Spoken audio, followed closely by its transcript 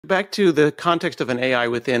Back to the context of an AI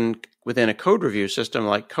within a code review system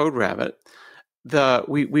like CodeRabbit,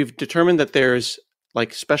 we've determined that there's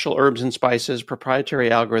like special herbs and spices, proprietary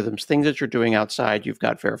algorithms, things that you're doing outside. You've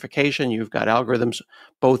got verification, you've got algorithms,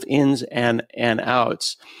 both ins and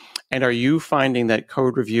outs. And are you finding that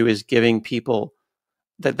code review is giving people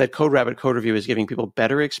that CodeRabbit code review is giving people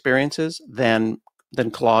better experiences than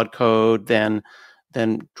Claude Code, than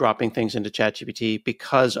dropping things into ChatGPT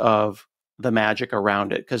because of the magic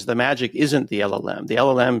around it? Because the magic isn't the LLM. The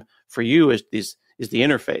LLM for you is the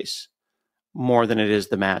interface more than it is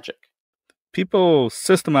the magic. People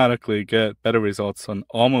systematically get better results on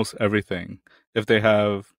almost everything if they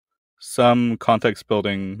have some context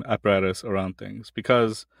building apparatus around things.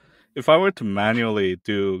 Because if I were to manually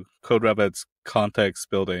do CodeRabbit's context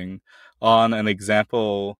building on an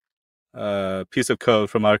example piece of code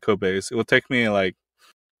from our code base, it would take me like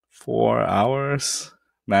 4 hours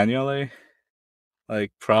manually,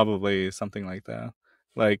 like probably something like that.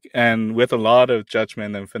 Like, and with a lot of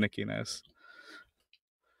judgment and finickiness.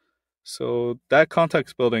 So that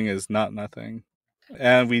context building is not nothing.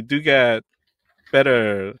 And we do get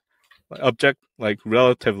better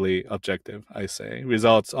relatively objective, I say,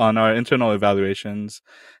 results on our internal evaluations.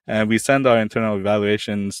 And we send our internal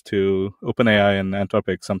evaluations to OpenAI and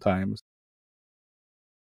Anthropic sometimes.